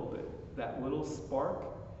Harmony Hill, but that little spark,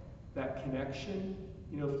 that connection,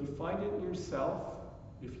 you know, if you find it in yourself,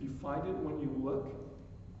 if you find it when you look,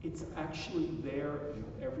 it's actually there in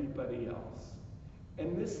everybody else.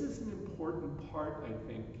 And this is an important part, I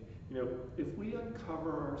think. You know, if we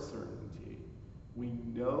uncover our certainty, we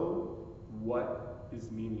know what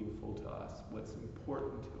is meaningful to us, what's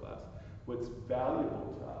important to us, what's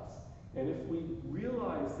valuable to us. And if we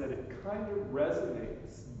realize that it kind of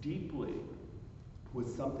resonates deeply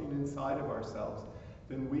with something inside of ourselves,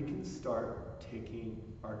 then we can start taking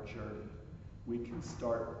our journey. We can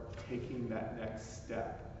start taking that next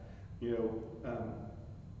step. You know,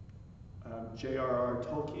 J.R.R.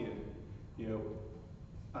 Tolkien, you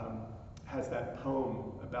know, has that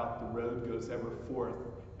poem about the road goes ever forth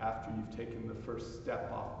after you've taken the first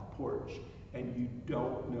step off the porch, and you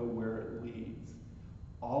don't know where it leads.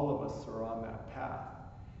 All of us are on that path.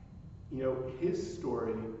 You know, his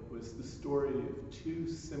story was the story of two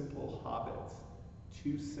simple hobbits,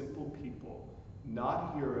 two simple people,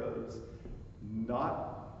 not heroes,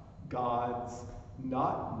 not gods,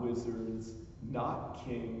 not wizards, not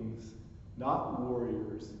kings, not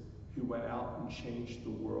warriors, who went out and changed the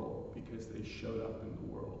world because they showed up in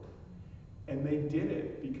the world. And they did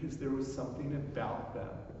it because there was something about them,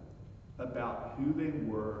 about who they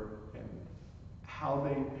were and how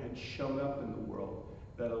they had shown up in the world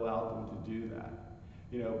that allowed them to do that.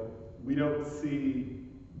 You know, we don't see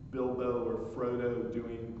Bilbo or Frodo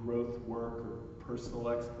doing growth work or personal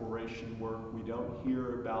exploration work. We don't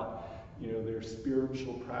hear about, you know, their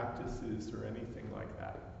spiritual practices or anything like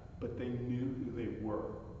that. But they knew who they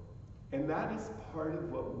were. And that is part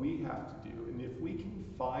of what we have to do. And if we can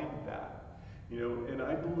find that, you know, and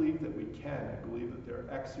I believe that we can. I believe that there are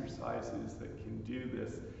exercises that can do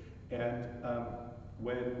this. And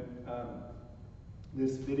when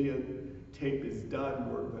this video tape is done,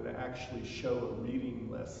 we're going to actually show a reading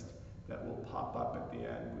list that will pop up at the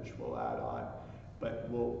end, which we'll add on. But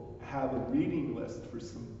we'll have a reading list for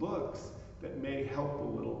some books that may help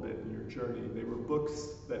a little bit in your journey. They were books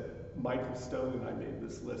that Michael Stone and I made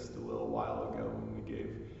this list a little while ago when we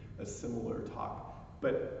gave a similar talk.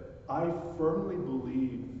 But I firmly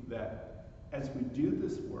believe that as we do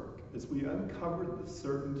this work, as we uncover the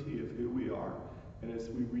certainty of who we are, and as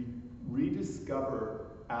we rediscover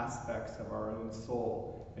aspects of our own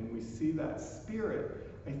soul, and we see that spirit,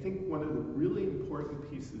 I think one of the really important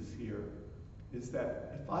pieces here is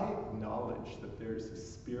that if I acknowledge that there's a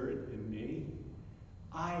spirit in me,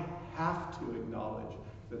 I have to acknowledge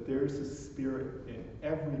that there's a spirit in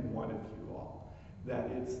every one of you all, that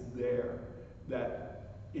it's there,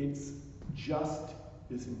 that it's just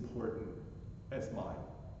as important as mine,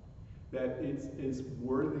 that it's as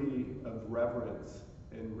worthy of reverence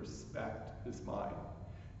and respect as mine.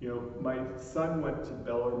 You know, my son went to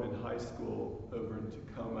Bellarmine High School over in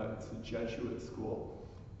Tacoma. It's a Jesuit school,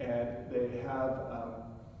 and they have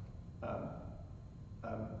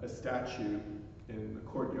a statue in the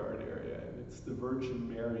courtyard area, and it's the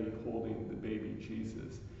Virgin Mary holding the baby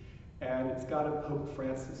Jesus. And it's got a Pope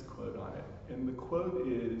Francis quote on it. And the quote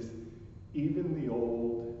is, "Even the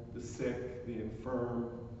old, the sick, the infirm,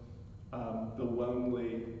 the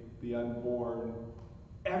lonely, the unborn,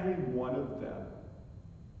 every one of them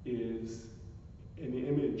is an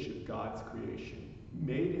image of God's creation,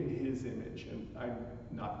 made in his image." And I'm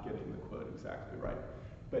not getting the quote exactly right,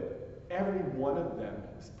 but every one of them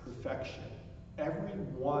is perfection. Every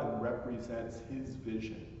one represents his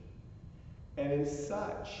vision. And as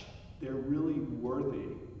such, they're really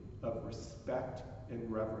worthy of respect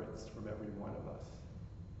and reverence from every one of us.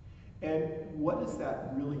 And what does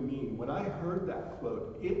that really mean? When I heard that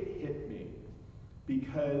quote, it hit me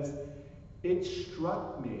because it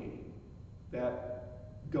struck me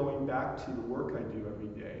that going back to the work I do every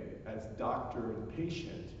day as doctor and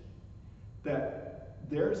patient, that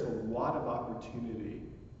there's a lot of opportunity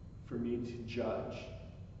for me to judge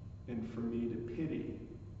and for me to pity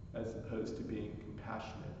as opposed to being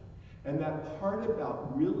compassionate. And that part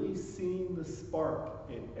about really seeing the spark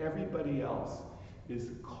in everybody else is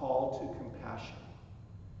a call to compassion.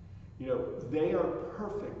 You know, they are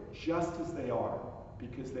perfect just as they are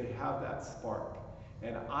because they have that spark.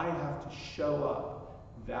 And I have to show up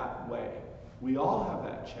that way. We all have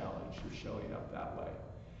that challenge of showing up that way.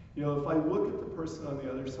 You know, if I look at the person on the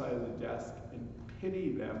other side of the desk and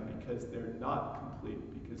pity them because they're not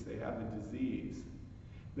complete, because they have a disease,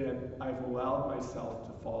 then I've allowed myself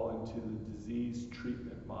to fall into the disease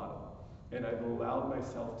treatment model. And I've allowed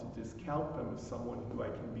myself to discount them as someone who I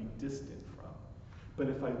can be distant from. But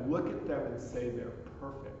if I look at them and say they're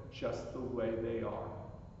perfect just the way they are,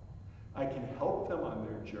 I can help them on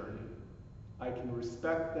their journey. I can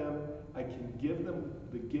respect them. I can give them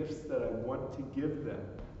the gifts that I want to give them,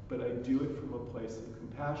 but I do it from a place of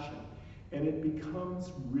compassion. And it becomes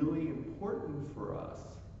really important for us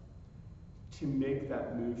to make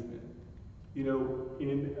that movement. You know,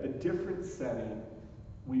 in a different setting,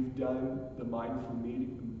 we've done the mindful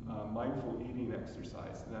eating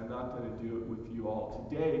exercise, and I'm not going to do it with you all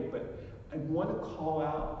today, but I want to call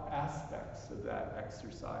out aspects of that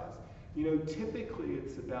exercise. You know, typically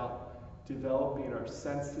it's about developing our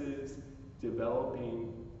senses,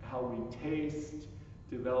 developing how we taste,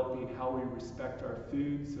 developing how we respect our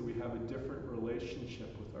food so we have a different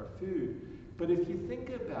relationship with our food. But if you think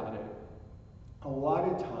about it, a lot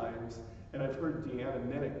of times, and I've heard Deanna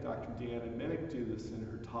Minnick, Dr. Deanna Minnick do this in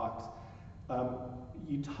her talks,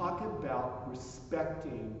 you talk about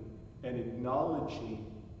respecting and acknowledging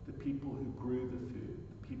the people who grew the food,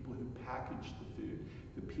 the people who packaged the food,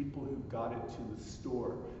 the people who got it to the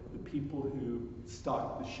store, the people who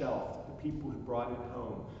stocked the shelf, the people who brought it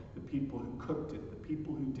home, the people who cooked it, the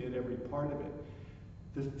people who did every part of it.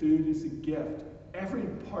 The food is a gift. Every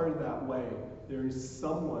part of that way, there is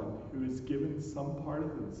someone who has given some part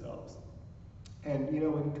of themselves. And you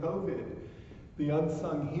know, in COVID, the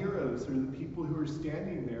unsung heroes are the people who are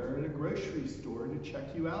standing there in a grocery store to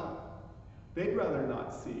check you out. They'd rather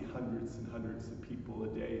not see hundreds and hundreds of people a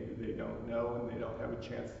day who they don't know and they don't have a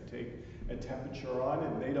chance to take a temperature on,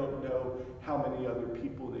 and they don't know how many other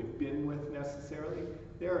people they've been with necessarily.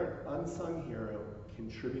 They're an unsung hero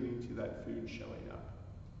contributing to that food showing up.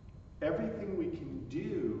 Everything we can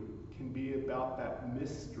do can be about that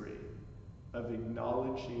mystery of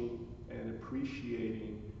acknowledging and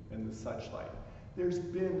appreciating and the such like. There's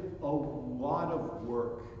been a lot of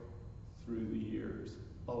work through the years,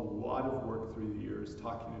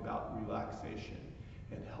 talking about relaxation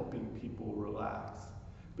and helping people relax.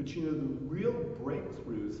 But you know, the real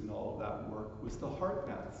breakthroughs in all of that work was the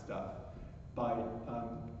HeartMath stuff by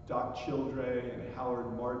Doc Childre and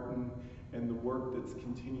Howard Martin, and the work that's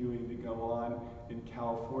continuing to go on in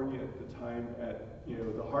California at the time at the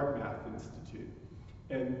HeartMath Institute,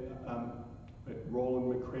 and Roland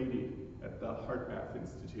McCready at the HeartMath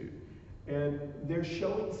Institute. And they're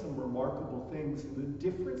showing some remarkable things. And the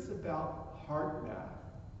difference about HeartMath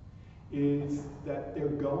is that they're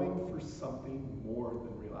going for something more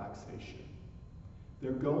than relaxation.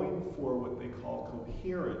 They're going for what they call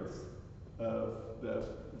coherence of the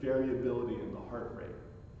variability in the heart rate.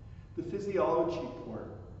 The physiology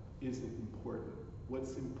part isn't important.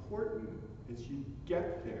 What's important is you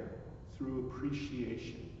get there through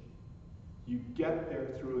appreciation. You get there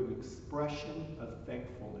through an expression of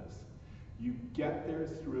thankfulness. You get there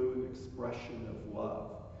through an expression of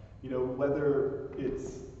love. You know, whether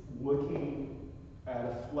it's looking at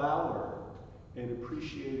a flower and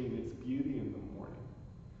appreciating its beauty in the morning,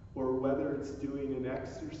 or whether it's doing an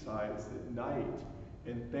exercise at night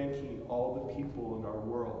and thanking all the people in our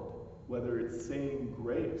world, whether it's saying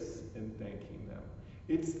grace and thanking them.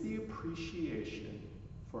 It's the appreciation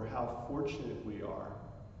for how fortunate we are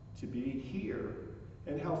to be here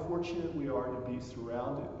and how fortunate we are to be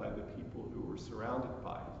surrounded by the people who we're surrounded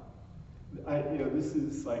by. This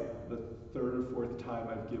is like the third or fourth time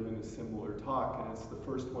I've given a similar talk, and it's the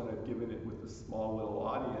first one I've given it with a small little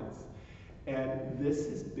audience. And this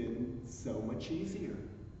has been so much easier.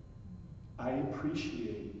 I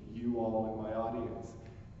appreciate you all in my audience.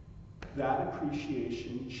 That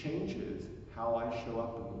appreciation changes how I show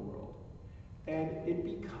up in the world. And it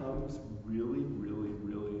becomes really, really,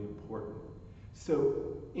 really important.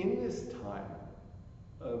 So in this time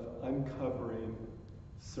of uncovering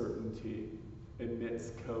certainty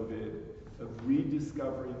amidst COVID, of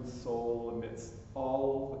rediscovering soul amidst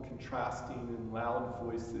all the contrasting and loud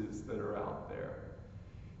voices that are out there,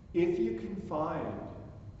 if you can find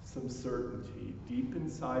some certainty deep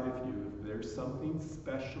inside of you, if there's something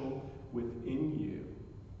special within you,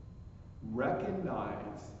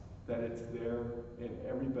 recognize that it's there in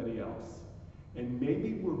everybody else. And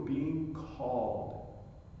maybe we're being called,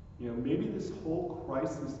 maybe this whole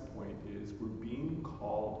crisis point is we're being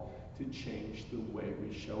called to change the way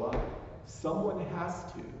we show up. Someone has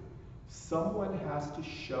to. Someone has to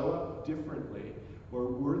show up differently, or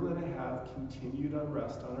we're going to have continued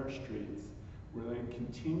unrest on our streets. We're going to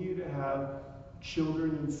continue to have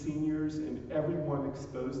children and seniors and everyone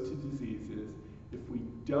exposed to diseases. If we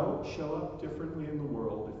don't show up differently in the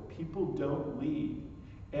world, if people don't lead,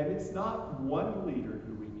 and it's not one leader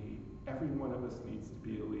who we need, every one of us needs to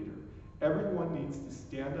be a leader. Everyone needs to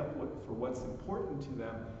stand up for what's important to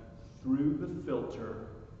them through the filter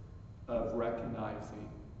of recognizing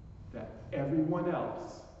that everyone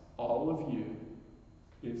else, all of you,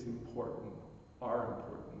 is important, are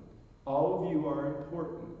important. All of you are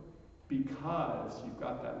important because you've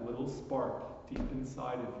got that little spark deep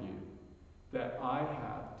inside of you that I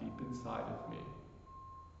have deep inside of me.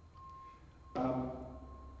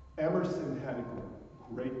 Emerson had a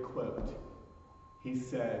great quote. He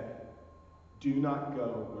said, "Do not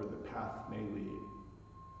go where the path may lead.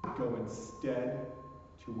 Go instead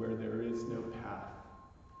to where there is no path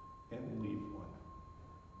and leave one."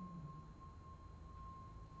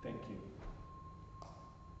 Thank you.